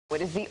It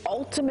is the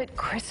ultimate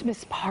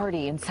Christmas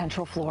party in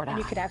Central Florida. And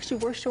you could actually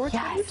wear shorts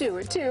yes. when you do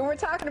it, too. We're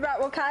talking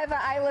about Wekiva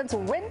Island's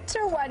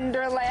Winter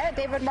Wonderland.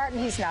 David Martin,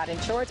 he's not in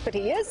shorts, but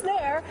he is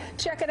there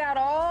checking out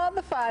all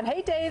the fun.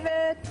 Hey,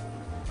 David.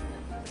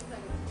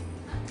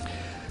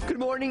 Good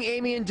morning,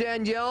 Amy and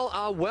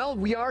Danielle. Well,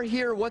 we are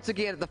here once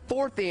again at the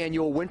 4th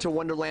annual Winter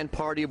Wonderland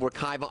party of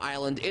Wekiva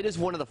Island. It is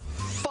one of the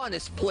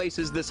funnest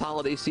places this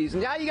holiday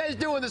season. How you guys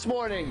doing this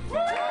morning?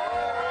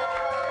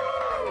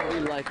 We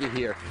like you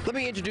here. Let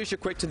me introduce you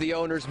quick to the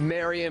owners,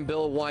 Mary and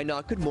Bill. Why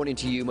not? Good morning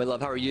to you, my love.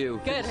 How are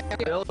you? Good.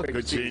 Bill,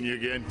 Good seeing you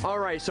again. All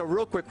right, so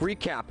real quick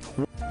recap.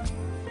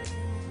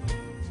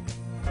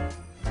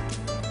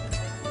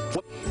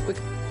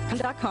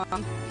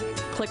 Wekiva.com.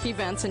 Click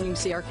events and you can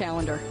see our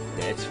calendar.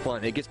 Yeah, it's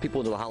fun. It gets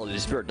people into the holiday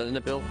spirit, doesn't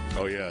it, Bill?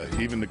 Oh, yeah.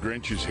 Even the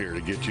Grinch is here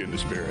to get you in the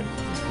spirit.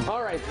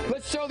 All right,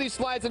 let's show these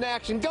slides in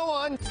action. Go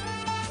on.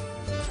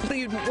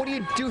 What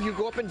do? You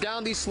go up and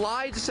down these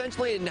slides,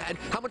 essentially, and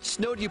how much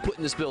snow do you put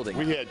in this building?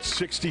 We had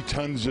 60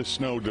 tons of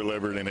snow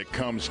delivered, and it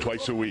comes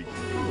twice a week.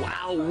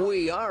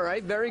 Wow-wee. All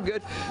right, very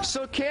good.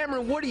 So,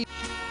 Cameron, what do you...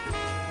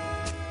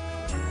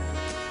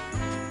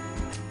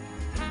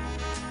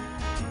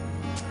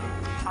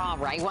 All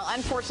right. Well,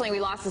 unfortunately, we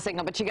lost the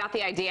signal, but you got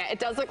the idea. It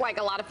does look like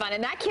a lot of fun,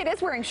 and that kid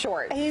is wearing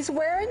shorts. He's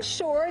wearing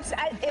shorts.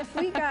 If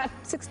we got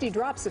 60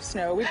 drops of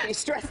snow, we'd be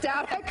stressed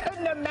out. I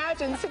couldn't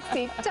imagine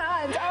 60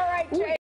 tons. All right, Jay.